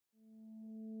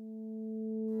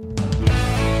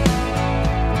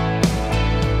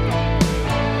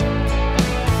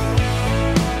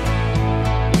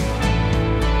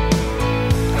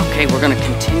Okay, we're going to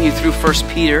continue through 1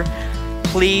 Peter.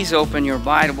 Please open your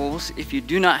Bibles. If you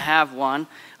do not have one,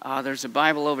 there's a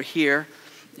Bible over here,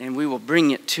 and we will bring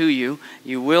it to you.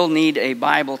 You will need a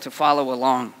Bible to follow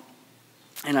along.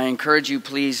 And I encourage you,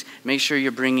 please, make sure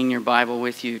you're bringing your Bible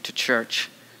with you to church.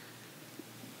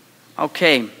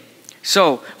 Okay,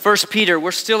 so 1 Peter,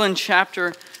 we're still in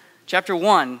chapter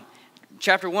 1.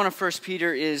 Chapter 1 of 1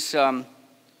 Peter is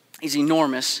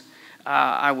enormous.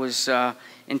 I was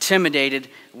intimidated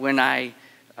when I,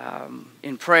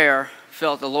 in prayer,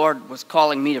 felt the Lord was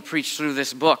calling me to preach through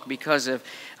this book because of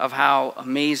how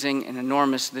amazing and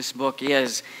enormous this book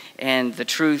is, and the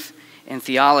truth and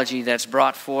theology that's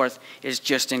brought forth is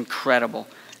just incredible.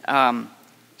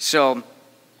 So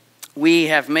we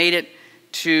have made it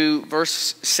to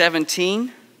verse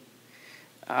 17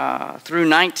 through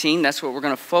 19. That's what we're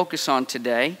going to focus on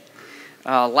today.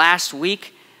 Last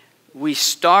week we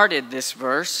started this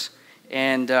verse,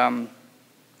 and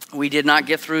we did not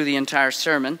get through the entire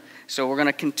sermon, so we're going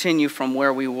to continue from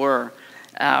where we were.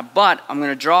 But I'm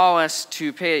going to draw us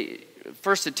to pay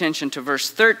first attention to verse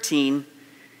 13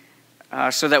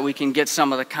 so that we can get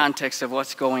some of the context of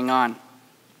what's going on.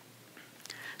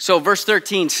 So verse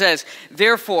 13 says,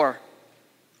 "Therefore,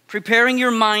 preparing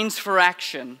your minds for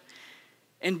action,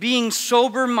 and being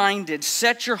sober-minded,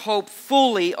 set your hope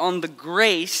fully on the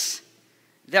grace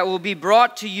that will be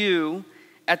brought to you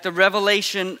at the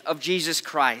revelation of Jesus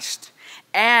Christ.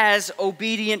 As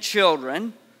obedient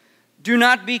children, do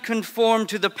not be conformed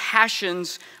to the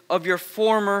passions of your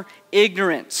former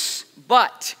ignorance,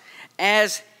 but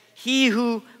as He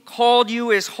who called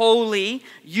you is holy,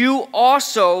 you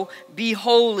also be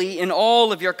holy in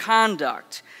all of your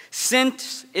conduct.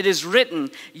 Since it is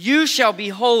written, you shall be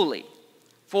holy,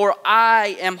 for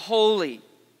I am holy.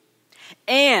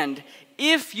 And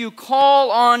if you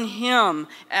call on Him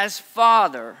as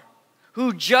Father,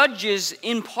 who judges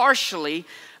impartially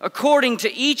according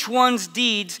to each one's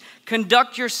deeds,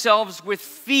 conduct yourselves with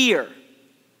fear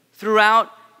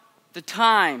throughout the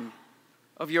time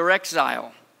of your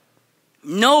exile,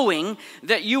 knowing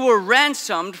that you were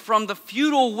ransomed from the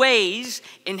futile ways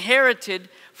inherited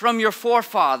from your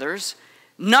forefathers,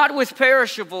 not with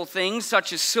perishable things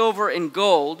such as silver and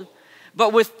gold,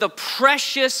 but with the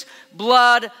precious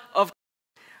blood of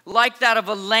like that of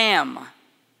a lamb,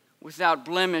 without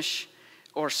blemish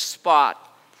or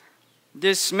spot."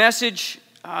 This message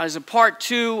is a part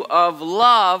 2 of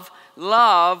love.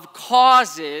 Love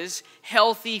causes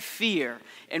healthy fear.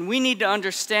 And we need to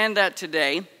understand that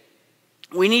today.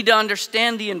 We need to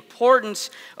understand the importance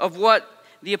of what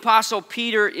the Apostle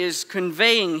Peter is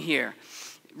conveying here.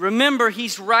 Remember,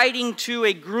 he's writing to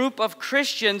a group of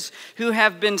Christians who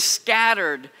have been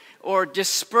scattered or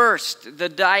dispersed, the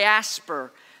diaspora,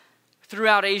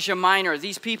 throughout Asia Minor.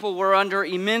 These people were under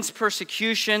immense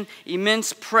persecution,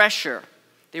 immense pressure.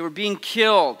 They were being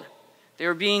killed. They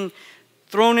were being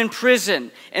thrown in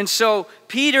prison. And so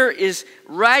Peter is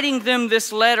writing them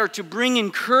this letter to bring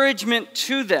encouragement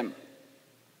to them.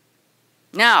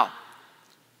 Now,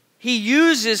 he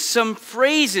uses some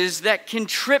phrases that can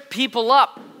trip people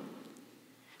up.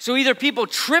 So either people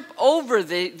trip over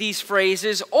these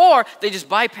phrases, or they just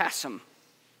bypass them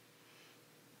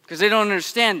because they don't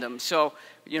understand them. So,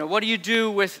 what do you do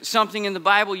with something in the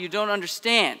Bible you don't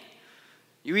understand?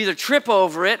 You either trip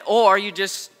over it, or you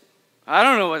just, I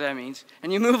don't know what that means,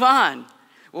 and you move on.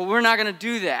 Well, we're not going to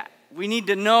do that. We need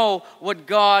to know what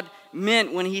God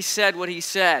meant when He said what He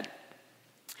said.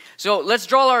 So let's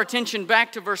draw our attention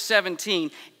back to verse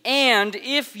 17. "And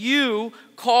if you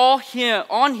call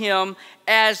on Him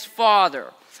as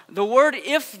Father." The word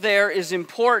 "if" there is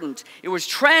important. It was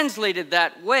translated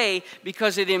that way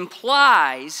because it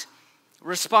implies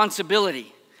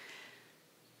responsibility.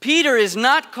 Peter is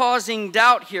not causing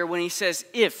doubt here when he says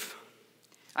 "if."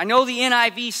 I know the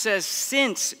NIV says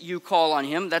 "since you call on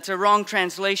Him." That's a wrong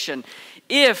translation.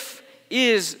 "If"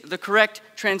 is the correct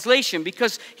translation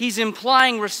because he's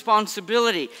implying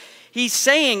responsibility. He's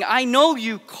saying, I know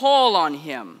you call on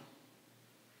Him.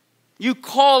 You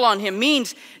call on Him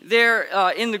means there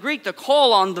in the Greek, the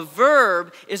call on, the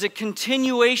verb is a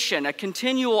continuation, a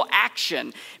continual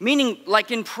action, meaning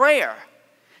like in prayer.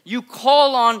 You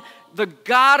call on the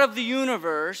God of the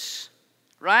universe,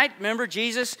 right? Remember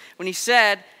Jesus when He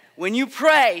said, when you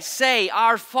pray, say,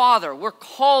 "Our Father." We're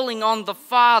calling on the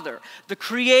Father, the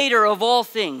Creator of all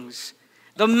things,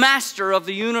 the Master of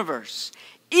the universe.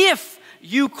 If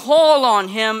you call on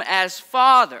Him as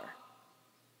Father,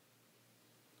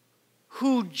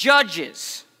 who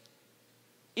judges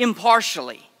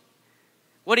impartially.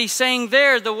 What he's saying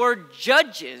there, the word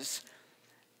 "judges,"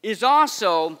 is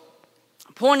also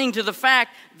pointing to the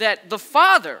fact that the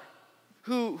Father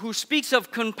who speaks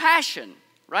of compassion,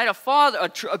 right? A father,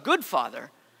 a good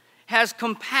father, has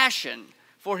compassion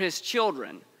for his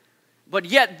children. But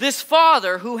yet this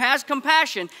father who has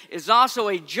compassion is also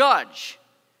a judge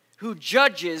who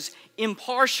judges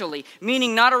impartially,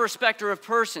 meaning not a respecter of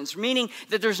persons, meaning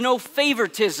that there's no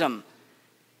favoritism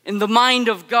in the mind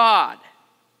of God.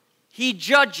 He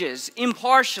judges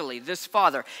impartially, this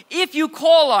father. If you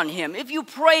call on him, if you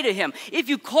pray to him, if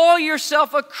you call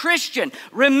yourself a Christian,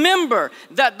 remember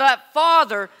that that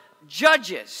father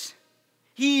judges.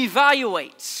 He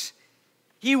evaluates.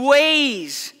 He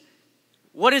weighs.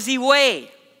 What does he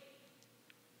weigh?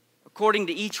 According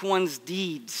to each one's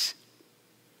deeds.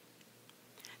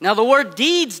 Now the word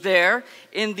deeds there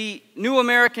in the New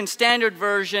American Standard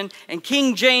Version and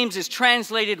King James is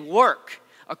translated work.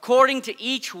 According to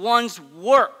each one's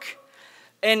work.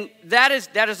 And that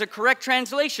is a correct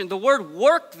translation. The word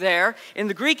work there in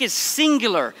the Greek is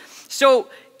singular. So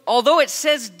although it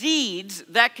says deeds,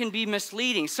 that can be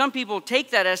misleading. Some people take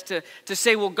that as to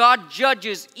say, well, God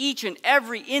judges each and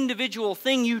every individual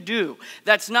thing you do.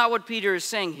 That's not what Peter is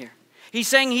saying here. He's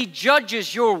saying he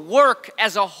judges your work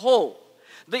as a whole.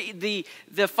 The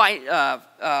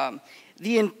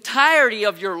entirety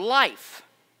of your life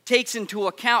takes into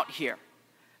account here.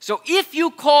 So if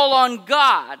you call on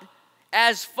God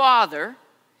as Father,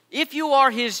 if you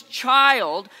are his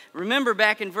child, remember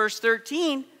back in verse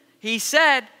 13, he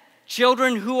said,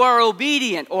 children who are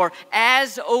obedient, or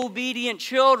as obedient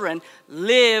children,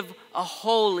 live a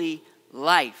holy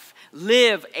life.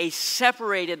 Live a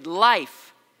separated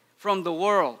life from the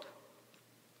world.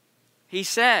 He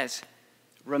says,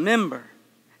 remember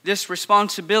this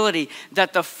responsibility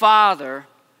that the Father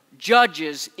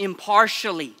judges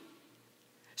impartially.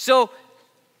 So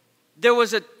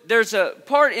there's a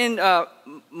part in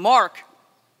Mark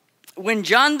when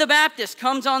John the Baptist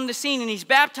comes on the scene and he's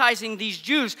baptizing these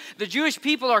Jews. The Jewish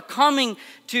people are coming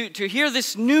to hear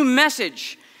this new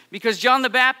message because John the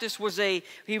Baptist was a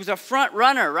front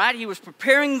runner, right? He was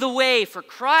preparing the way for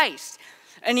Christ.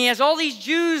 And he has all these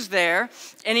Jews there,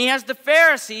 and he has the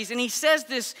Pharisees, and he says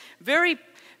this very,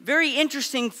 very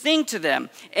interesting thing to them.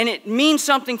 And it means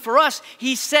something for us.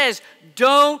 He says,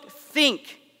 don't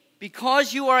think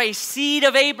because you are a seed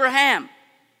of Abraham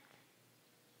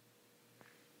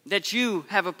that you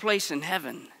have a place in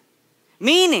heaven.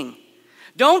 Meaning,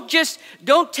 don't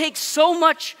take so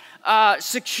much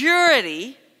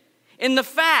security in the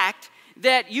fact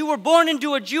that you were born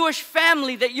into a Jewish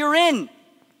family that you're in.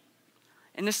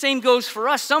 And the same goes for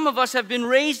us. Some of us have been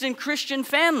raised in Christian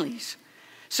families.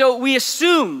 So we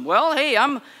assume, well, hey,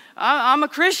 I'm a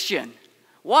Christian.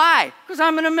 Why? Because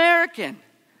I'm an American.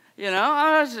 You know,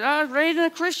 I was raised in a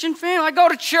Christian family. I go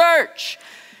to church.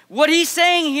 What he's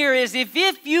saying here is if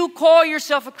you call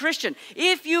yourself a Christian,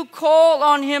 if you call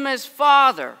on him as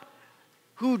Father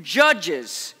who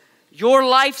judges your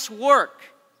life's work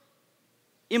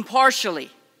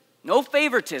impartially, no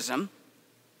favoritism,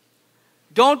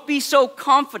 don't be so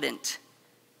confident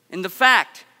in the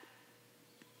fact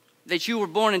that you were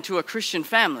born into a Christian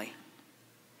family.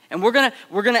 And we're gonna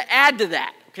add to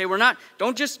that. Okay,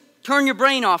 don't just turn your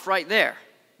brain off right there,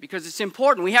 because it's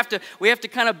important. We have to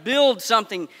kind of build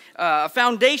something, a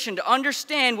foundation to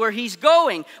understand where he's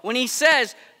going when he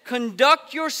says,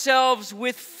 conduct yourselves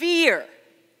with fear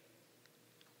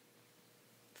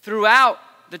throughout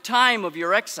the time of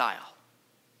your exile.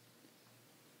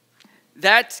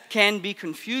 That can be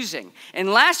confusing. And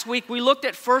last week we looked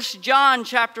at 1 John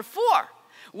chapter 4,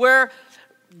 where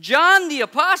John the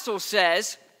Apostle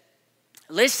says,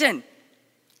 listen,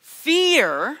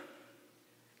 fear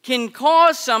can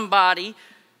cause somebody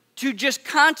to just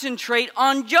concentrate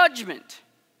on judgment.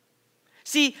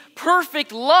 See,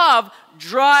 perfect love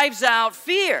drives out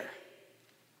fear.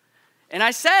 And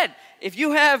I said, if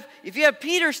you have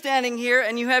Peter standing here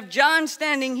and you have John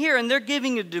standing here and they're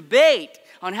giving a debate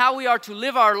on how we are to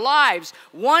live our lives,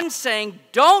 one saying,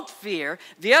 don't fear,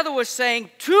 the other was saying,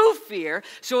 to fear,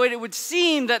 so it would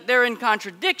seem that they're in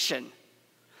contradiction.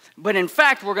 But in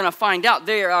fact, we're going to find out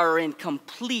they are in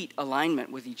complete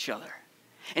alignment with each other.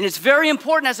 And it's very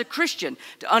important as a Christian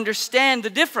to understand the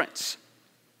difference.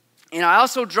 And I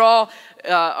also draw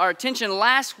our attention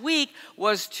last week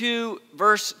was to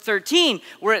verse 13,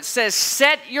 where it says,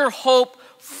 set your hope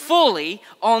fully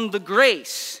on the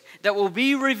grace that will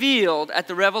be revealed at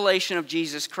the revelation of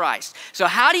Jesus Christ. So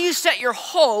how do you set your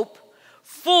hope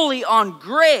fully on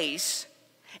grace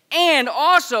and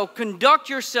also conduct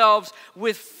yourselves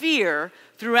with fear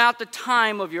throughout the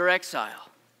time of your exile?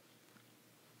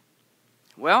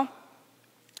 Well,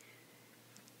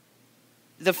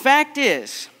 the fact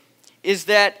is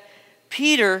that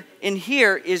Peter in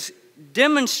here is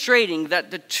demonstrating that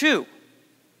the two,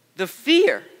 the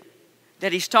fear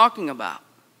that he's talking about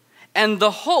and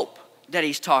the hope that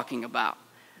he's talking about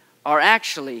are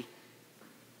actually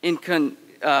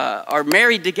are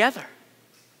married together.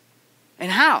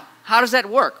 And how? How does that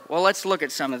work? Well, let's look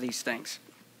at some of these things.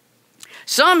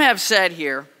 Some have said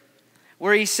here,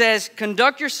 where he says,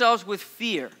 conduct yourselves with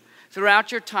fear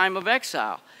throughout your time of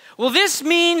exile. Well, this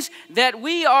means that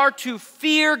we are to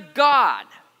fear God.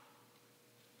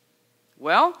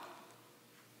 Well,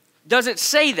 does it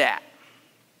say that?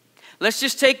 Let's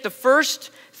just take the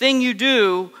first thing you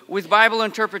do with Bible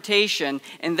interpretation,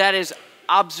 and that is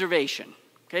observation.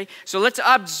 Okay? So let's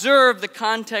observe the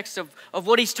context of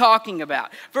what he's talking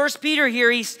about. First Peter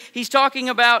here, he's talking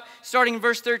about, starting in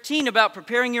verse 13, about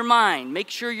preparing your mind. Make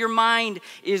sure your mind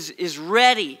is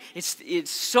ready. It's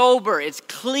sober. It's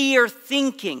clear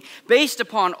thinking based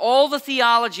upon all the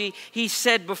theology he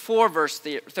said before verse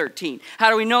 13. How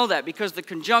do we know that? Because the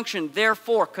conjunction,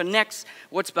 therefore, connects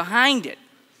what's behind it.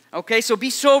 Okay, so be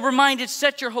sober-minded.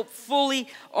 Set your hope fully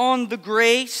on the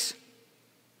grace.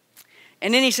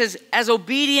 And then he says, as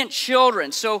obedient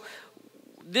children. So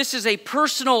this is a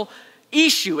personal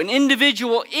issue, an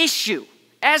individual issue.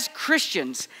 As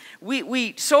Christians,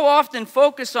 we so often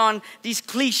focus on these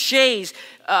cliches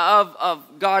of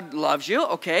God loves you,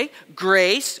 okay,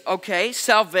 grace, okay,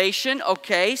 salvation,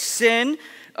 okay, sin,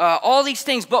 all these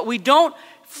things. But we don't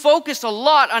focus a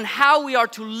lot on how we are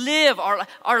to live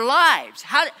our lives.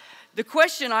 The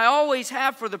question I always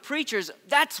have for the preachers,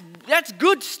 that's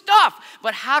good stuff,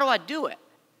 but how do I do it?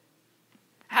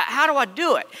 How do I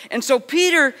do it? And so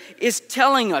Peter is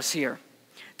telling us here,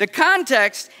 the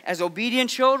context, as obedient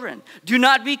children, do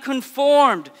not be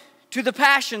conformed to the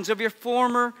passions of your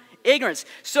former ignorance.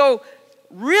 So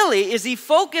really, is he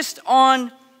focused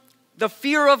on the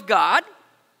fear of God?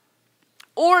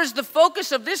 Or is the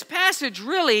focus of this passage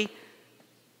really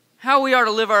how we are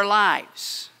to live our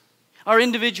lives? Our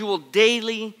individual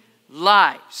daily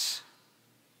lives.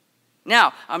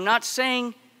 Now, I'm not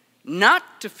saying not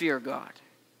to fear God.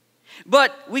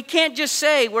 But we can't just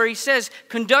say where he says,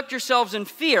 conduct yourselves in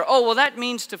fear. Oh, well, that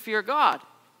means to fear God.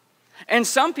 And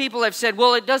some people have said,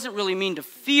 well, it doesn't really mean to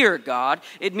fear God.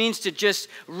 It means to just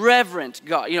reverence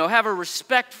God, have a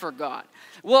respect for God.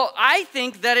 Well, I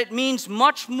think that it means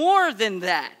much more than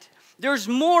that. There's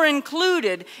more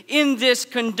included in this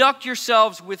conduct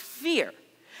yourselves with fear.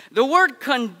 The word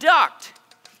conduct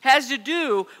has to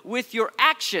do with your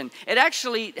action. It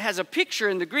actually has a picture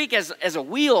in the Greek as a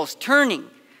wheels turning,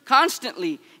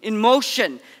 constantly in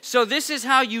motion. So this is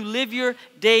how you live your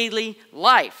daily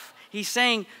life. He's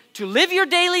saying to live your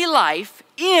daily life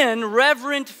in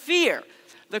reverent fear.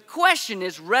 The question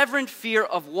is, reverent fear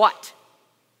of what?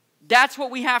 That's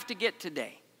what we have to get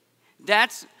today.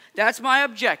 That's my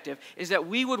objective, is that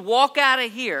we would walk out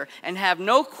of here and have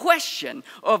no question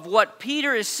of what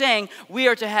Peter is saying we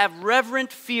are to have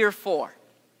reverent fear for.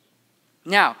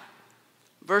 Now,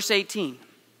 verse 18.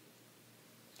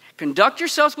 Conduct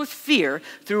yourselves with fear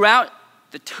throughout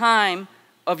the time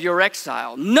of your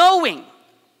exile, knowing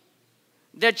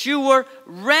that you were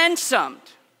ransomed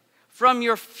from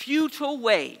your futile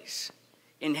ways,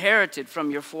 inherited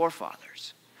from your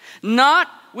forefathers. Not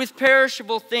with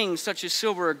perishable things such as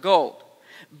silver or gold,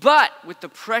 but with the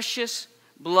precious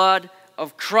blood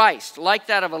of Christ, like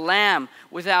that of a lamb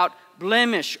without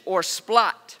blemish or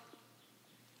spot.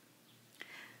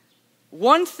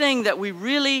 One thing that we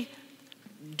really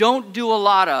don't do a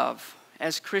lot of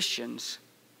as Christians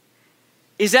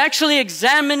is actually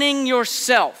examining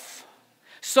yourself.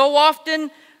 So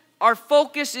often our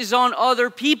focus is on other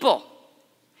people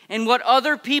and what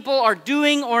other people are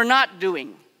doing or not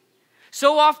doing.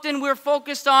 So often we're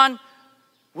focused on,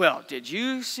 well, did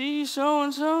you see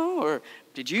so-and-so? Or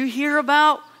did you hear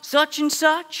about such and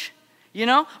such?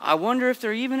 I wonder if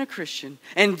they're even a Christian.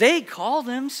 And they call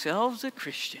themselves a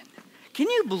Christian. Can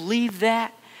you believe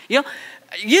that? You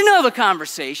know the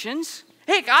conversations.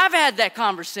 Heck, I've had that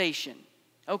conversation.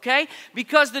 Okay?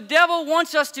 Because the devil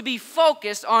wants us to be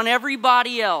focused on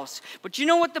everybody else. But you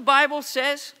know what the Bible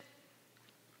says?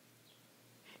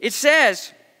 It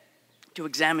says to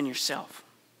examine yourself.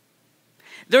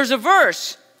 There's a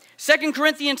verse, 2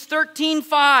 Corinthians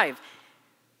 13:5.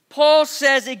 Paul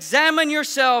says, examine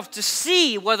yourself to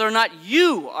see whether or not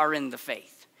you are in the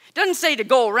faith. It doesn't say to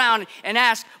go around and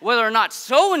ask whether or not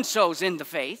so-and-so's in the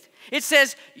faith. It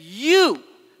says you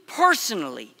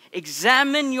personally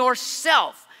examine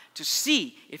yourself to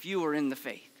see if you are in the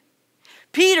faith.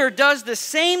 Peter does the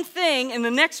same thing in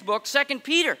the next book, 2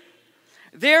 Peter.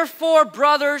 Therefore,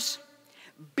 brothers,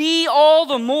 be all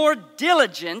the more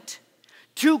diligent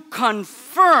to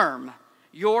confirm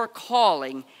your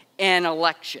calling and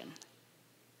election.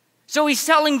 So he's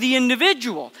telling the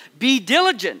individual, be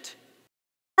diligent,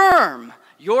 firm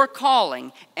your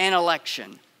calling and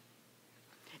election.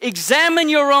 Examine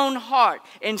your own heart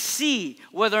and see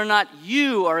whether or not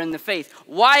you are in the faith.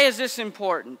 Why is this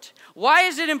important? Why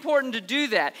is it important to do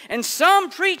that? And some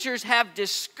preachers have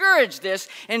discouraged this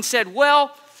and said,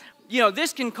 well,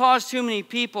 this can cause too many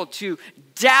people to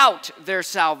doubt their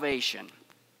salvation.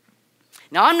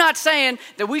 Now, I'm not saying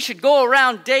that we should go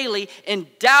around daily and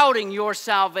doubting your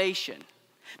salvation,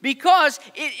 because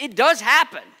it does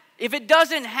happen. If it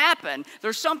doesn't happen,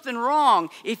 there's something wrong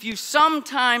if you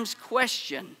sometimes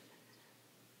question.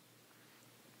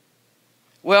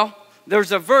 Well,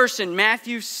 there's a verse in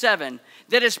Matthew 7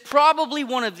 that is probably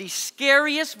one of the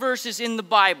scariest verses in the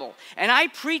Bible. And I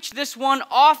preach this one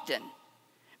often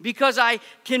because I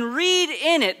can read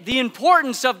in it the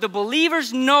importance of the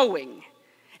believers knowing.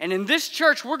 And in this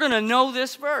church, we're going to know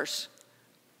this verse.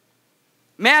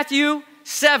 Matthew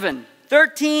 7,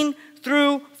 13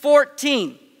 through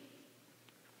 14.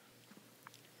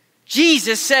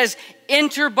 Jesus says,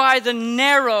 enter by the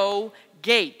narrow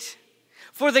gate.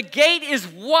 For the gate is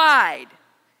wide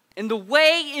and the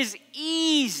way is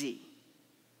easy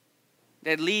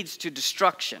that leads to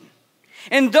destruction.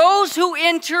 And those who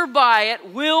enter by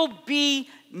it will be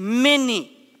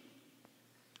many.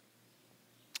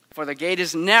 For the gate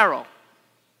is narrow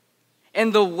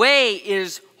and the way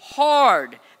is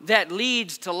hard that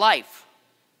leads to life.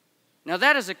 Now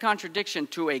that is a contradiction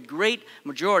to a great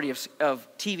majority of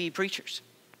TV preachers.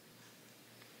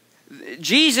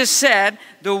 Jesus said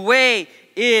the way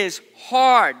is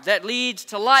hard that leads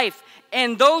to life,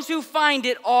 and those who find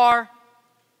it are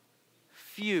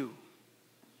few.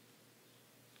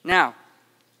 Now,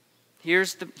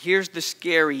 here's the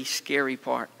scary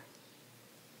part.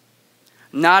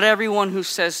 Not everyone who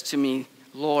says to me,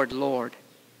 Lord, Lord,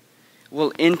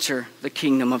 will enter the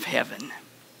kingdom of heaven.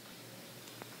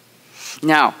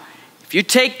 Now, if you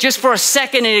take just for a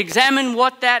second and examine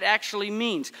what that actually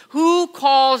means. Who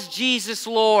calls Jesus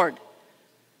Lord?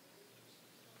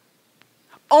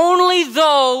 Only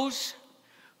those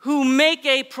who make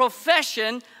a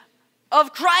profession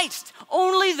of Christ.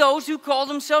 Only those who call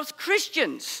themselves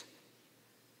Christians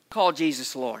call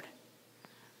Jesus Lord.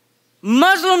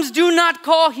 Muslims do not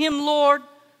call him Lord.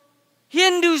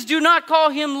 Hindus do not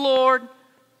call him Lord.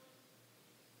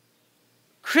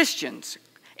 Christians,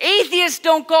 atheists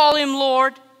don't call him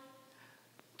Lord.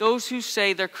 Those who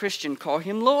say they're Christian call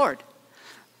him Lord.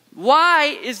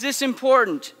 Why is this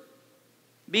important?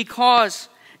 Because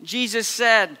Jesus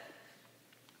said,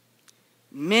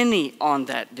 many on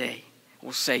that day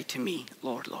will say to me,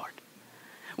 Lord, Lord.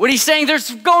 What he's saying,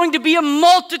 there's going to be a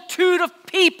multitude of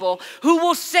people who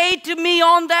will say to me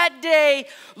on that day,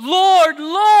 Lord,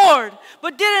 Lord,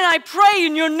 but didn't I pray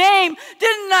in your name?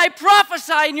 Didn't I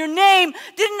prophesy in your name?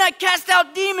 Didn't I cast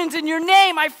out demons in your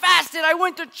name? I fasted, I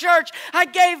went to church, I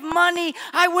gave money,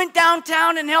 I went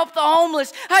downtown and helped the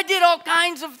homeless. I did all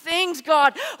kinds of things,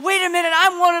 God. Wait a minute,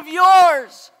 I'm one of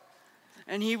yours.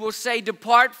 And he will say,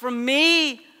 depart from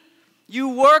me, you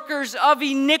workers of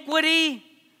iniquity,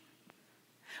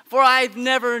 for I've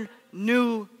never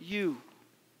knew you.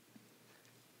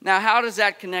 Now, how does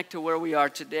that connect to where we are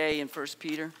today in 1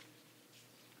 Peter?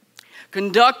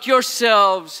 Conduct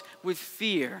yourselves with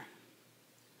fear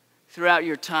throughout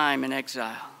your time in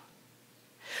exile.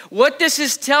 What this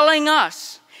is telling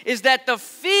us is that the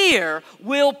fear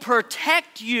will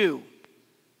protect you.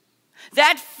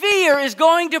 That fear is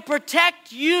going to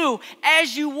protect you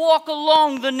as you walk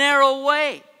along the narrow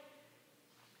way.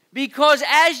 Because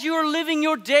as you're living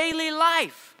your daily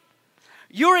life,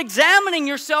 you're examining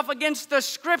yourself against the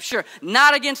Scripture,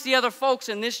 not against the other folks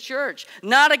in this church,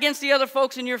 not against the other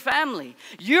folks in your family.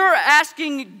 You're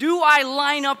asking, do I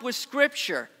line up with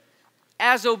Scripture?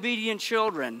 As obedient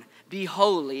children, be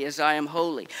holy as I am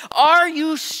holy. Are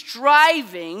you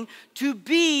striving to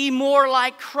be more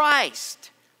like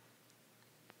Christ?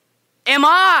 Am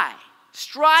I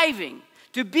striving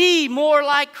to be more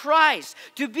like Christ,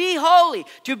 to be holy,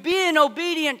 to be an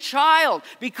obedient child,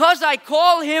 because I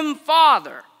call him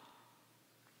Father,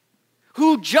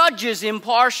 who judges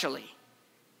impartially,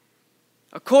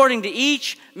 according to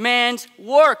each man's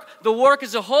work, the work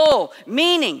as a whole.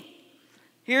 Meaning,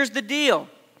 here's the deal.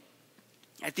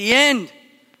 At the end,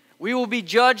 we will be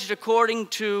judged according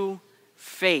to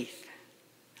faith.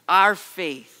 Our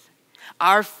faith.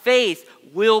 Our faith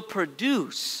will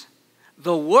produce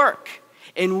the work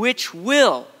in which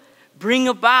will bring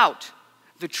about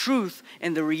the truth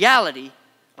and the reality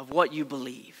of what you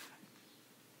believe.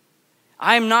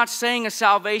 I am not saying a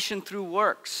salvation through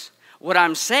works. What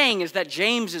I'm saying is that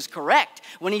James is correct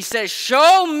when he says,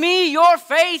 show me your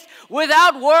faith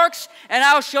without works, and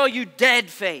I'll show you dead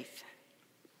faith.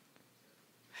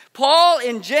 Paul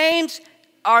and James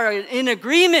are in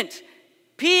agreement.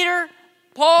 Peter,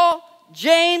 Paul,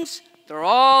 James, they're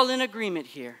all in agreement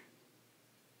here.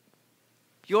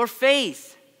 Your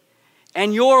faith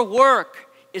and your work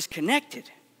is connected.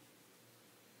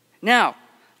 Now,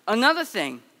 another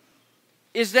thing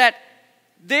is that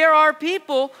there are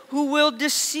people who will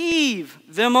deceive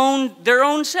their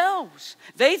own selves.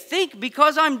 They think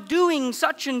because I'm doing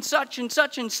such and such and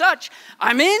such and such,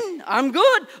 I'm in, I'm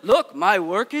good. Look, my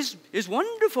work is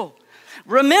wonderful.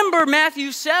 Remember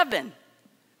Matthew 7,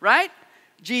 right?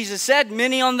 Jesus said,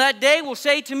 many on that day will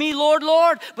say to me, Lord,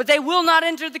 Lord, but they will not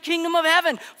enter the kingdom of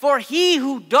heaven. For he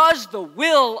who does the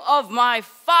will of my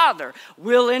Father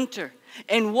will enter.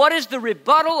 And what is the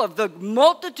rebuttal of the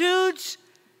multitudes?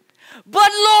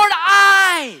 But Lord,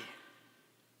 I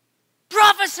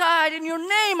prophesied in your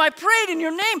name. I prayed in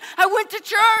your name. I went to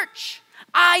church.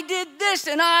 I did this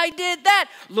and I did that.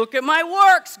 Look at my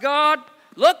works, God.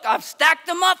 Look, I've stacked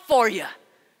them up for you.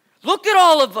 Look at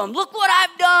all of them. Look what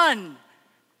I've done.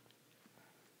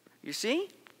 You see?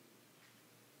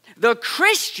 The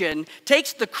Christian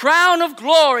takes the crown of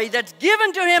glory that's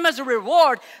given to him as a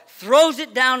reward, throws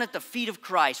it down at the feet of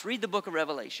Christ. Read the book of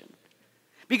Revelation.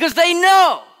 Because they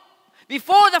know,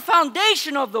 before the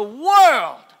foundation of the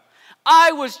world,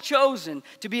 I was chosen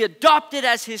to be adopted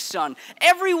as his son.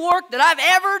 Every work that I've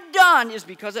ever done is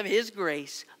because of his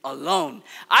grace alone.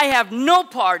 I have no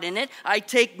part in it. I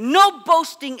take no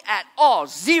boasting at all.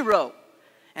 Zero.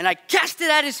 And I cast it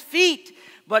at his feet.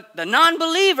 But the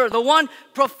non-believer, the one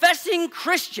professing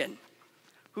Christian,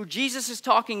 who Jesus is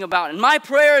talking about, and my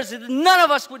prayer is that none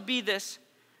of us would be this,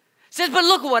 says, but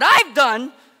look at what I've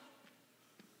done.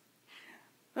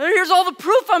 Here's all the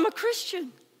proof I'm a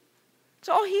Christian. It's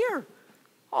all here.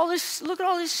 All this, look at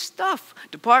all this stuff.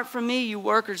 Depart from me, you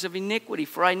workers of iniquity,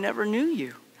 for I never knew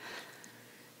you.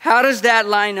 How does that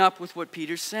line up with what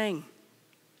Peter's saying?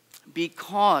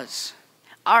 Because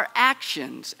our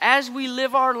actions, as we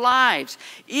live our lives,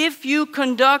 if you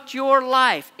conduct your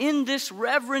life in this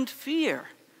reverent fear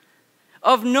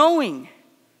of knowing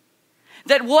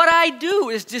that what I do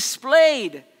is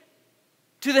displayed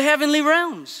to the heavenly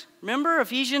realms. Remember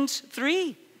Ephesians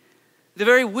 3? The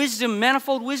very wisdom,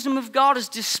 manifold wisdom of God is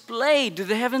displayed to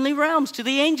the heavenly realms, to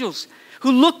the angels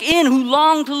who look in, who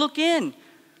long to look in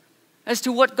as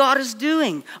to what God is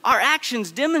doing. Our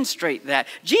actions demonstrate that.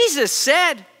 Jesus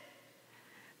said,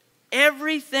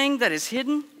 everything that is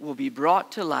hidden will be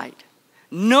brought to light.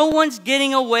 No one's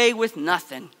getting away with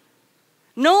nothing.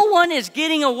 No one is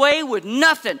getting away with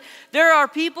nothing. There are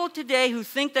people today who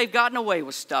think they've gotten away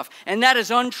with stuff, and that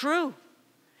is untrue.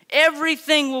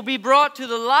 Everything will be brought to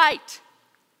the light.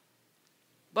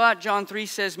 But John 3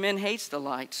 says men hates the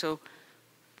light, so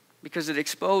because it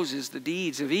exposes the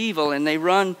deeds of evil and they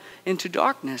run into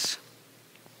darkness.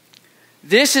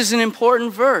 This is an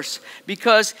important verse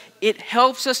because it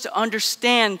helps us to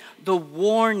understand the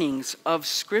warnings of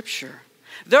Scripture.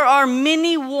 There are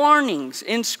many warnings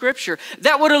in Scripture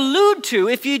that would allude to,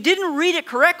 if you didn't read it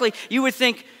correctly, you would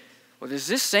think, well, is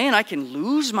this saying I can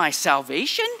lose my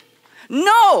salvation?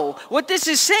 No, what this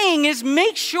is saying is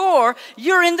make sure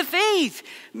you're in the faith.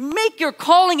 Make your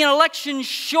calling and election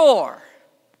sure.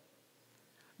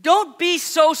 Don't be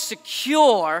so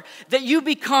secure that you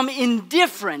become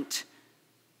indifferent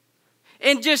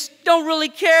and just don't really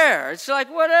care. It's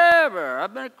like, whatever.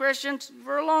 I've been a Christian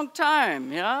for a long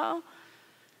time, you know?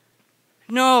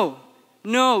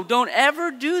 No, don't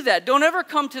ever do that. Don't ever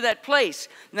come to that place.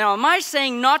 Now, am I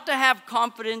saying not to have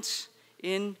confidence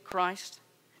in Christ?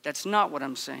 That's not what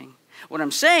I'm saying. What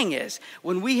I'm saying is,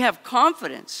 when we have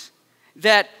confidence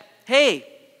that, hey,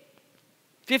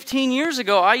 15 years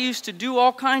ago, I used to do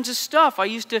all kinds of stuff. I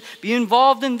used to be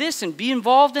involved in this and be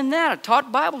involved in that. I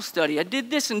taught Bible study. I did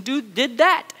this and did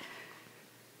that.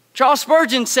 Charles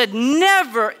Spurgeon said,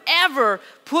 never, ever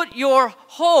put your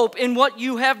hope in what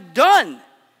you have done.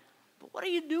 But what are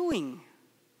you doing?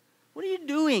 What are you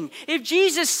doing? If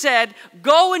Jesus said,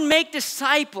 go and make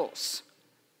disciples,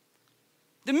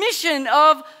 the mission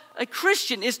of a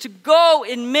Christian is to go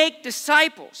and make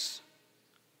disciples.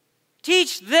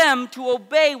 Teach them to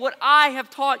obey what I have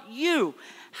taught you.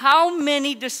 How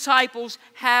many disciples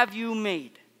have you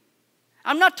made?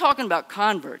 I'm not talking about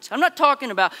converts. I'm not talking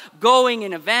about going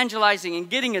and evangelizing and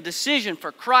getting a decision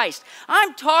for Christ.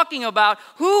 I'm talking about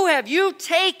who have you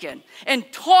taken and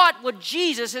taught what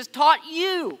Jesus has taught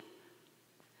you.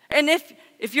 And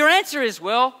if your answer is,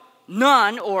 well,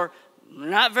 none or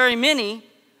not very many,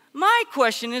 my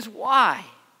question is why?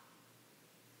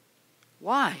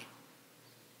 Why?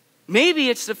 Maybe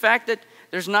it's the fact that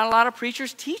there's not a lot of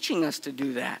preachers teaching us to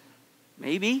do that.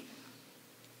 Maybe.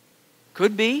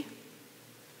 Could be.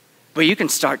 But you can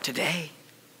start today.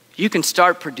 You can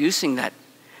start producing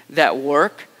that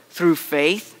work through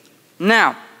faith.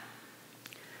 Now,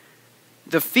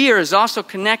 the fear is also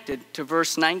connected to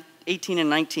verse 18 and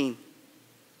 19.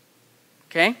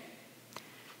 Okay?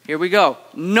 Here we go.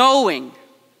 Knowing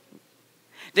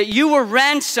that you were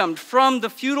ransomed from the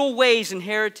futile ways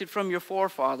inherited from your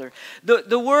forefather.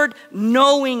 The word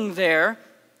knowing there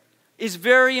is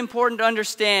very important to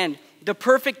understand. The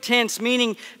perfect tense,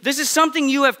 meaning this is something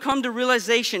you have come to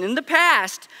realization in the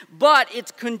past, but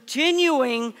it's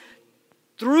continuing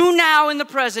through now in the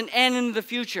present and in the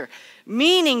future.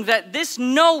 Meaning that this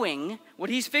knowing,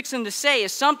 what he's fixing to say,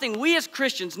 is something we as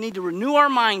Christians need to renew our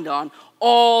mind on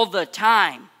all the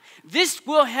time. This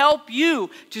will help you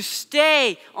to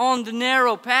stay on the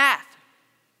narrow path.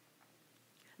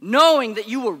 Knowing that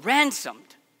you were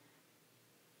ransomed.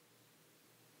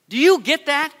 Do you get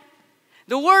that?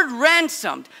 The word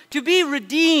ransomed, to be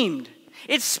redeemed,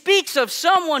 it speaks of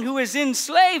someone who is in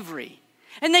slavery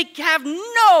and they have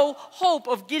no hope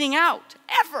of getting out,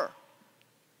 ever.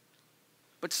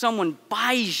 But someone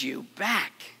buys you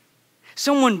back.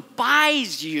 Someone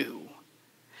buys you.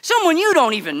 Someone you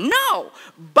don't even know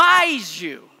buys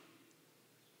you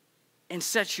and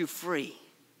sets you free.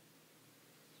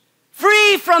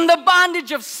 Free from the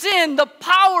bondage of sin, the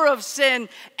power of sin,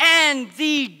 and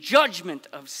the judgment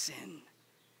of sin.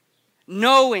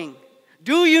 Knowing.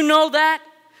 Do you know that?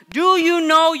 Do you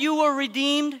know you were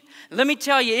redeemed? Let me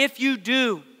tell you, if you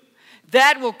do,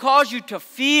 that will cause you to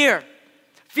fear.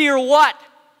 Fear what?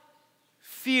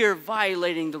 Fear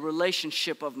violating the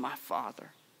relationship of my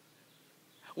Father.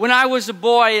 When I was a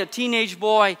boy, a teenage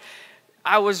boy,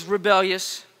 I was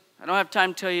rebellious. I don't have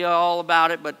time to tell you all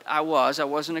about it, but I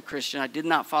wasn't a Christian. I did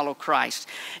not follow Christ.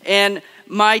 And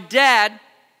my dad,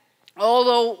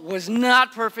 although was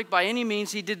not perfect by any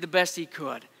means, he did the best he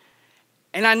could.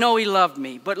 And I know he loved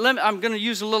me. But I'm going to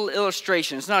use a little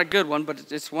illustration. It's not a good one,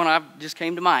 but it's one that just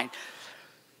came to mind.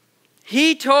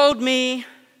 He told me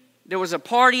there was a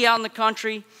party out in the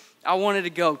country I wanted to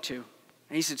go to.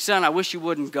 And he said, son, I wish you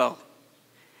wouldn't go.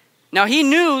 Now, he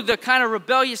knew the kind of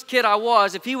rebellious kid I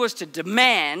was. If he was to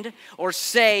demand or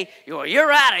say,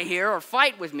 you're out of here, or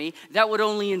fight with me, that would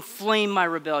only inflame my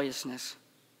rebelliousness.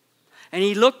 And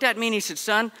he looked at me and he said,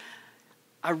 son,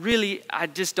 I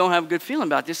just don't have a good feeling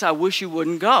about this. I wish you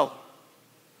wouldn't go.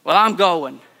 Well, I'm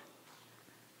going.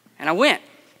 And I went.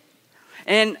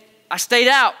 And I stayed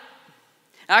out.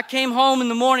 I came home in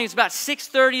the morning. It's about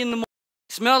 6:30 in the morning.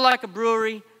 Smelled like a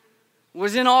brewery.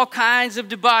 Was in all kinds of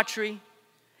debauchery.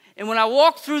 And when I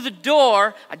walked through the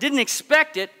door, I didn't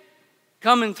expect it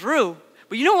coming through.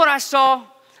 But you know what I saw?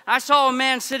 I saw a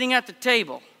man sitting at the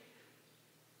table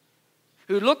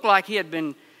who looked like he had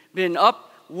been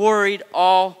up worried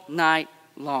all night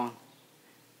long.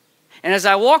 And as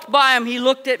I walked by him, he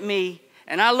looked at me,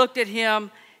 and I looked at him,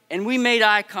 and we made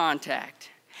eye contact.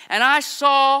 And I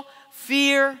saw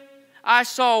fear, I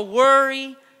saw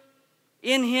worry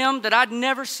in him that I'd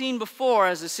never seen before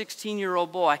as a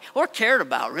 16-year-old boy, or cared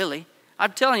about, really.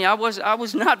 I'm telling you, I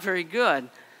was not very good.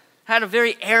 Had a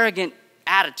very arrogant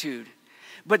attitude.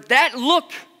 But that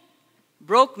look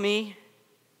broke me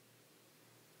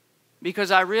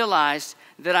because I realized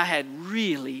that I had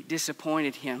really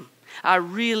disappointed him. I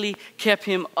really kept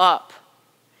him up.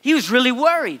 He was really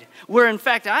worried. Where, in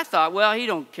fact, I thought, well, he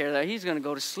don't care that. He's going to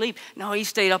go to sleep. No, he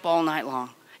stayed up all night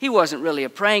long. He wasn't really a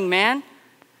praying man.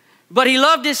 But he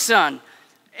loved his son.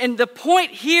 And the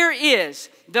point here is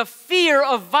the fear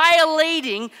of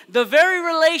violating the very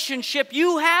relationship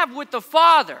you have with the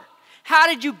Father. How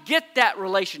did you get that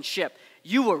relationship?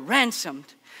 You were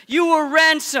ransomed. You were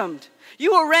ransomed.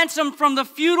 You were ransomed from the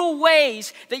futile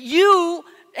ways that you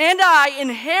and I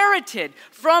inherited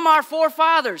from our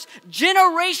forefathers.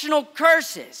 Generational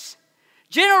curses.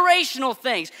 Generational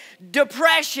things.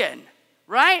 Depression.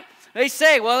 Right? They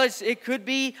say, well, it could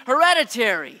be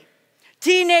hereditary.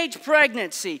 Teenage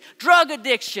pregnancy, drug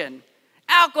addiction,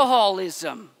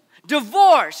 alcoholism,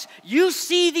 divorce. You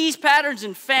see these patterns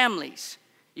in families.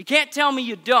 You can't tell me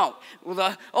you don't. Well,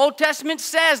 the Old Testament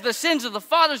says the sins of the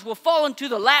fathers will fall into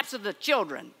the laps of the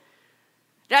children.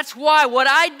 That's why what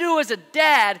I do as a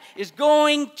dad is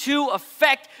going to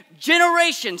affect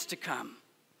generations to come.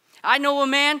 I know a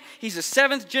man, he's a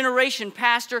 7th generation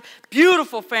pastor,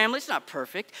 beautiful family. It's not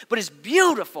perfect, but it's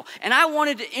beautiful. And I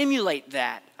wanted to emulate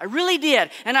that. I really did.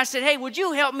 And I said, hey, would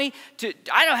you help me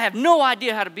I don't have no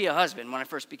idea how to be a husband when I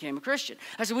first became a Christian.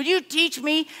 I said, would you teach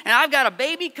me? And I've got a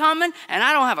baby coming, and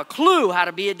I don't have a clue how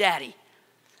to be a daddy.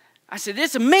 I said,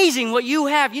 it's amazing what you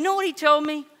have. You know what he told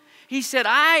me? He said,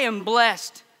 I am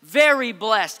blessed, very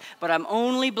blessed, but I'm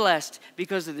only blessed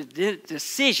because of the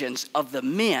decisions of the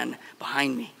men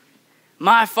behind me.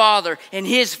 My father and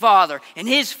his father and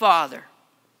his father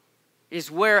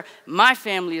is where my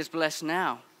family is blessed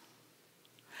now.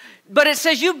 But it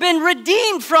says you've been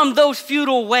redeemed from those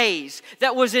feudal ways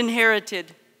that was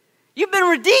inherited. You've been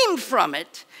redeemed from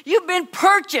it. You've been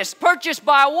purchased. Purchased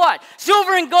by what?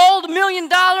 Silver and gold, $1 million,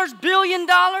 $1 billion?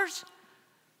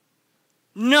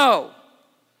 No.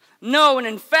 No, and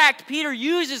in fact, Peter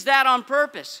uses that on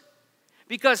purpose.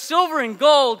 Because silver and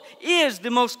gold is the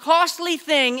most costly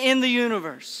thing in the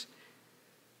universe.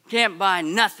 Can't buy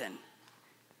nothing.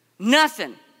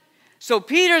 Nothing. So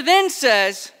Peter then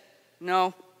says,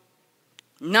 no,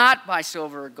 not by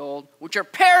silver or gold, which are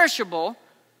perishable,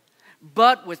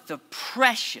 but with the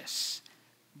precious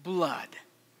blood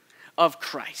of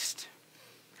Christ,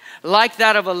 like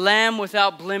that of a lamb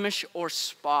without blemish or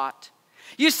spot.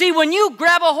 You see, when you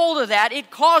grab a hold of that,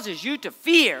 it causes you to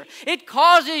fear. It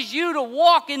causes you to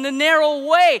walk in the narrow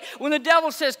way. When the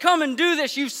devil says, come and do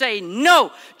this, you say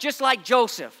no, just like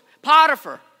Joseph,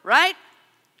 Potiphar, right?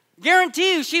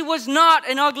 Guarantee you, she was not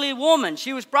an ugly woman.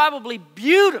 She was probably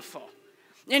beautiful.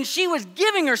 And she was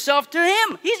giving herself to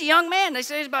him. He's a young man. They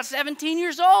say he's about 17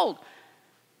 years old.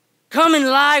 Come and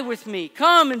lie with me.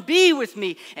 Come and be with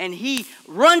me. And he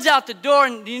runs out the door.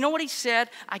 And do you know what he said?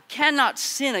 I cannot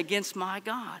sin against my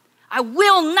God. I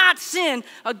will not sin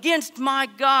against my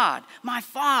God, my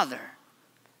Father.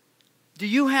 Do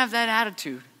you have that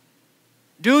attitude?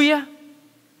 Do you?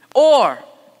 Or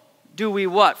do we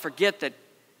what? Forget that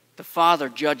the Father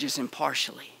judges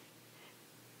impartially.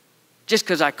 Just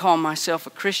because I call myself a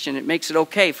Christian, it makes it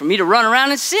okay for me to run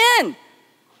around and sin.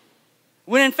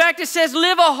 When in fact it says,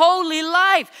 live a holy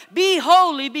life. Be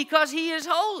holy because he is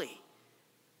holy.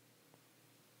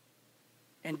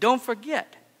 And don't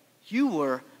forget, you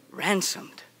were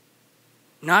ransomed.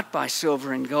 Not by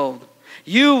silver and gold.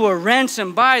 You were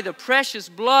ransomed by the precious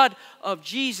blood of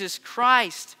Jesus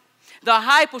Christ. The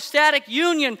hypostatic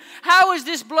union. How is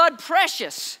this blood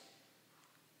precious?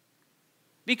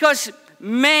 Because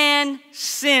man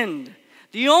sinned.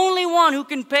 The only one who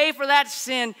can pay for that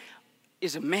sin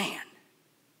is a man.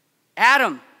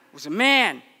 Adam was a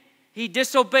man. He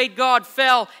disobeyed God,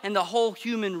 fell, and the whole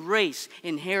human race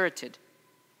inherited.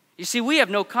 You see, we have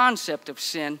no concept of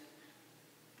sin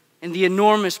and the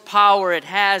enormous power it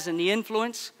has and the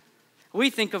influence. We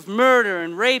think of murder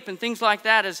and rape and things like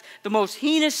that as the most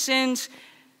heinous sins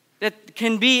that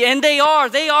can be, and they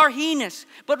are heinous.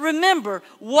 But remember,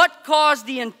 what caused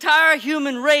the entire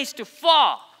human race to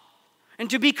fall and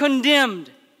to be condemned?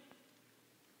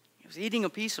 It was eating a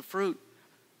piece of fruit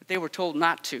that they were told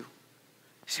not to. You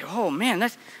say, oh man,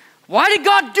 why did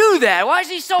God do that? Why is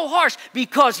he so harsh?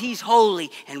 Because he's holy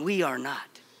and we are not.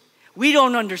 We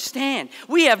don't understand.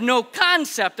 We have no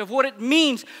concept of what it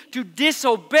means to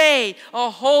disobey a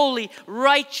holy,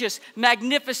 righteous,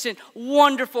 magnificent,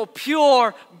 wonderful,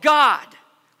 pure God.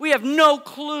 We have no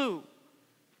clue.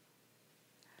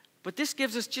 But this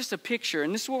gives us just a picture,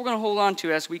 and this is what we're going to hold on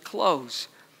to as we close.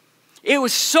 It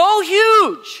was so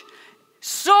huge,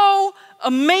 so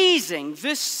amazing,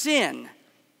 this sin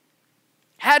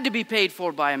had to be paid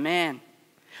for by a man.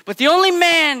 But the only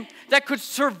man that could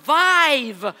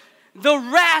survive the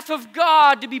wrath of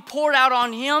God to be poured out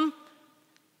on him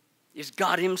is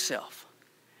God himself.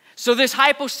 So this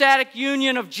hypostatic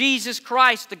union of Jesus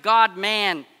Christ, the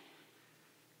God-man,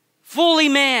 fully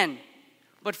man,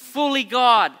 but fully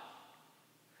God,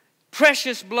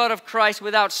 precious blood of Christ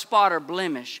without spot or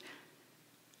blemish,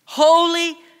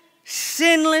 holy,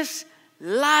 sinless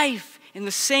life in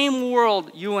the same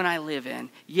world you and I live in,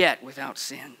 yet without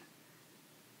sin.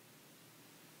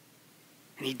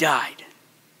 And he died.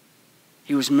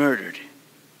 He was murdered,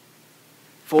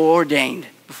 foreordained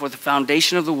before the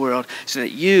foundation of the world so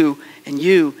that you and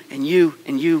you and you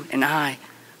and you and I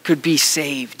could be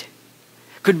saved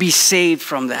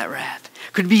from that wrath,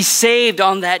 could be saved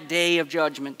on that day of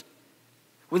judgment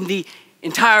when the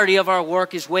entirety of our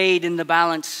work is weighed in the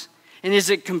balance. And is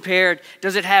it compared?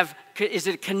 Is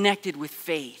it connected with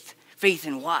faith? Faith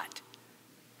in what?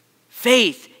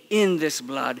 Faith in this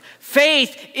blood.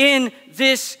 Faith in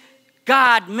this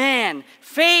God-man.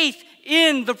 Faith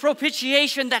in the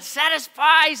propitiation that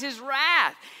satisfies his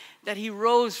wrath. That he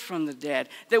rose from the dead.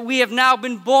 That we have now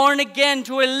been born again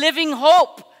to a living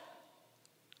hope.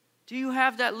 Do you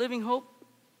have that living hope?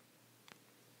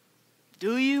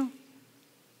 Do you?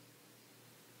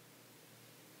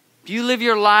 Do you live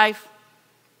your life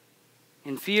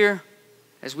in fear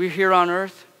as we're here on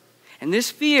earth? And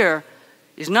this fear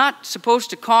is not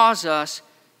supposed to cause us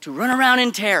to run around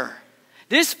in terror.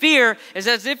 This fear is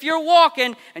as if you're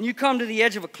walking and you come to the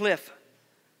edge of a cliff.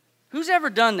 Who's ever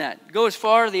done that? Go as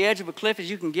far to the edge of a cliff as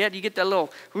you can get. You get that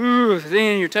little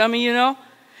thing in your tummy, you know?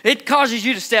 It causes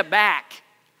you to step back.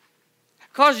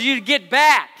 It causes you to get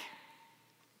back.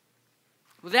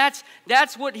 Well,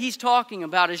 that's what he's talking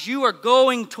about. As you are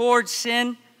going towards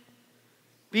sin,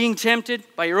 being tempted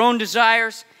by your own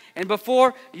desires, and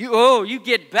before you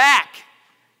get back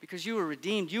because you were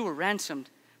redeemed, you were ransomed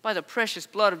by the precious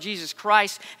blood of Jesus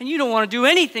Christ, and you don't want to do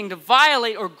anything to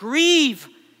violate or grieve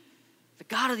the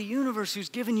God of the universe who's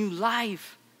given you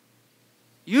life.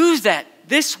 Use that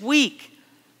this week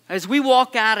as we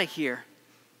walk out of here.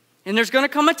 And there's going to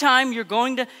come a time you're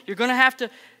going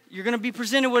to be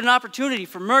presented with an opportunity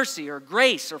for mercy or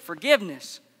grace or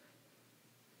forgiveness.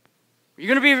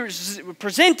 You're going to be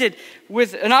presented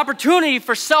with an opportunity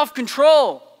for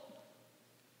self-control.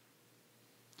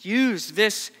 Use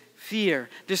this fear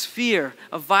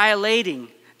of violating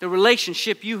the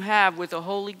relationship you have with a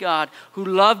holy God who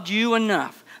loved you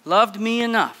enough, loved me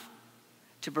enough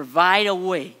to provide a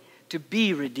way to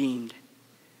be redeemed.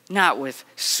 Not with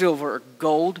silver or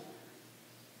gold,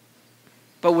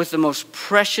 but with the most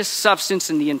precious substance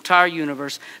in the entire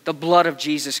universe, the blood of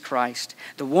Jesus Christ.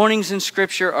 The warnings in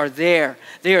Scripture are there.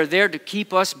 They are there to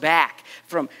keep us back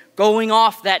from going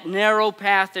off that narrow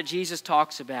path that Jesus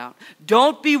talks about.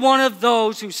 Don't be one of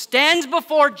those who stands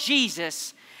before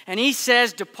Jesus and he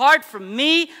says, "Depart from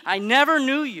me, I never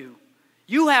knew you."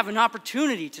 You have an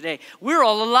opportunity today. We're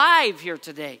all alive here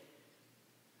today.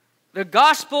 The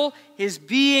gospel is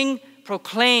being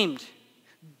proclaimed.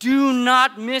 Do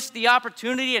not miss the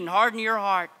opportunity and harden your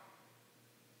heart.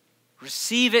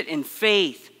 Receive it in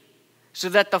faith so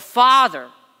that the Father,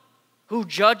 who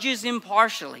judges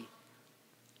impartially,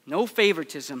 no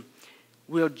favoritism,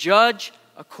 will judge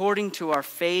according to our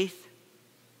faith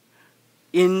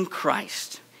in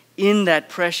Christ, in that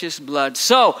precious blood.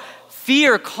 So,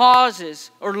 fear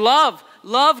causes, or love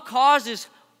causes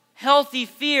healthy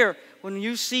fear when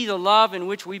you see the love in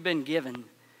which we've been given.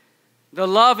 The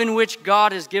love in which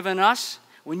God has given us,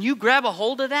 when you grab a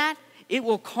hold of that, it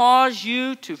will cause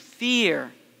you to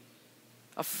fear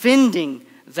offending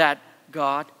that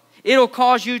God. It'll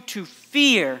cause you to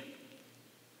fear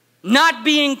not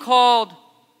being called,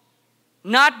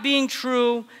 not being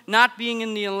true, not being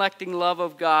in the electing love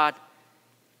of God.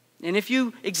 And if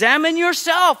you examine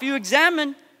yourself,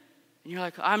 and you're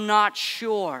like, "I'm not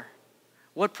sure.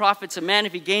 What profits a man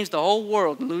if he gains the whole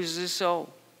world and loses his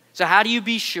soul?" So how do you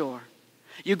be sure?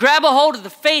 You grab a hold of the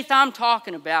faith I'm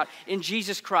talking about in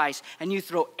Jesus Christ, and you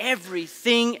throw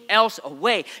everything else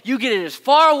away. You get it as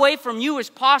far away from you as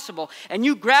possible, and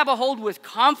you grab a hold with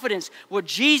confidence. What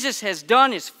Jesus has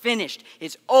done is finished.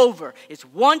 It's over. It's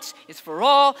once. It's for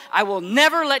all. I will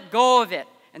never let go of it.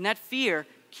 And that fear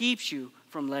keeps you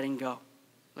from letting go.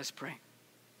 Let's pray.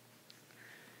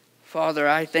 Father,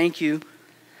 I thank you.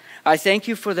 I thank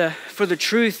you for the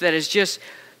truth that is just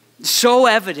so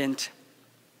evident,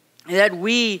 that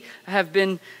we have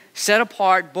been set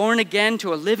apart, born again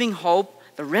to a living hope,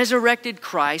 the resurrected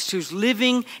Christ who's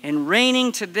living and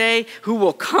reigning today, who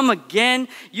will come again.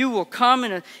 You will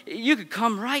come you could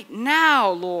come right now,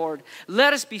 Lord.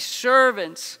 Let us be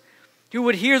servants who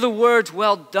would hear the words,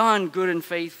 "Well done, good and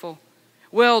faithful.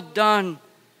 Well done."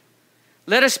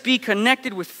 Let us be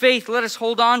connected with faith. Let us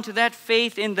hold on to that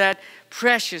faith in that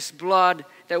precious blood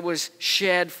that was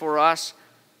shed for us,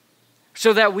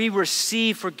 so that we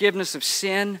receive forgiveness of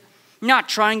sin, not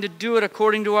trying to do it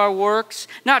according to our works,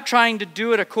 not trying to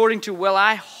do it according to, well,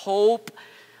 I hope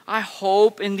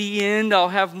in the end I'll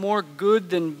have more good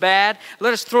than bad.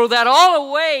 Let us throw that all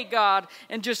away, God,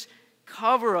 and just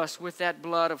cover us with that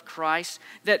blood of Christ,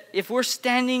 that if we're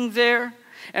standing there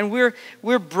and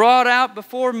we're brought out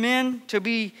before men to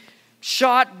be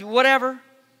shot, whatever,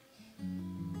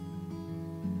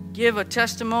 give a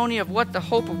testimony of what the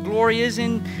hope of glory is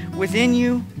within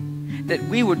you, that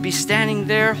we would be standing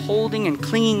there holding and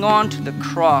clinging on to the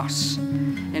cross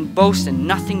and boast in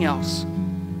nothing else.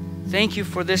 Thank you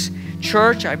for this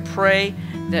church. I pray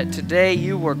that today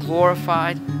you were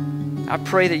glorified. I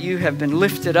pray that you have been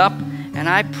lifted up, and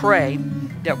I pray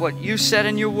that what you said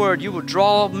in your word, you will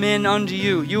draw men unto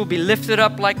you. You will be lifted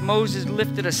up like Moses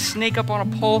lifted a snake up on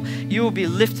a pole. You will be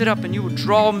lifted up and you will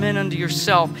draw men unto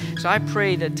yourself. So I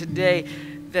pray that today,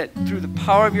 that through the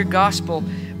power of your gospel,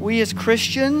 we as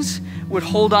Christians would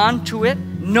hold on to it,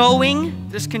 knowing,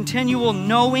 this continual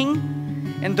knowing,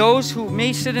 and those who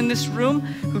may sit in this room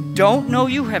who don't know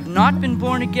you, have not been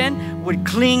born again, would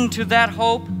cling to that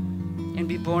hope and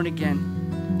be born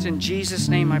again. It's in Jesus'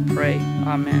 name I pray.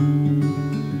 Amen.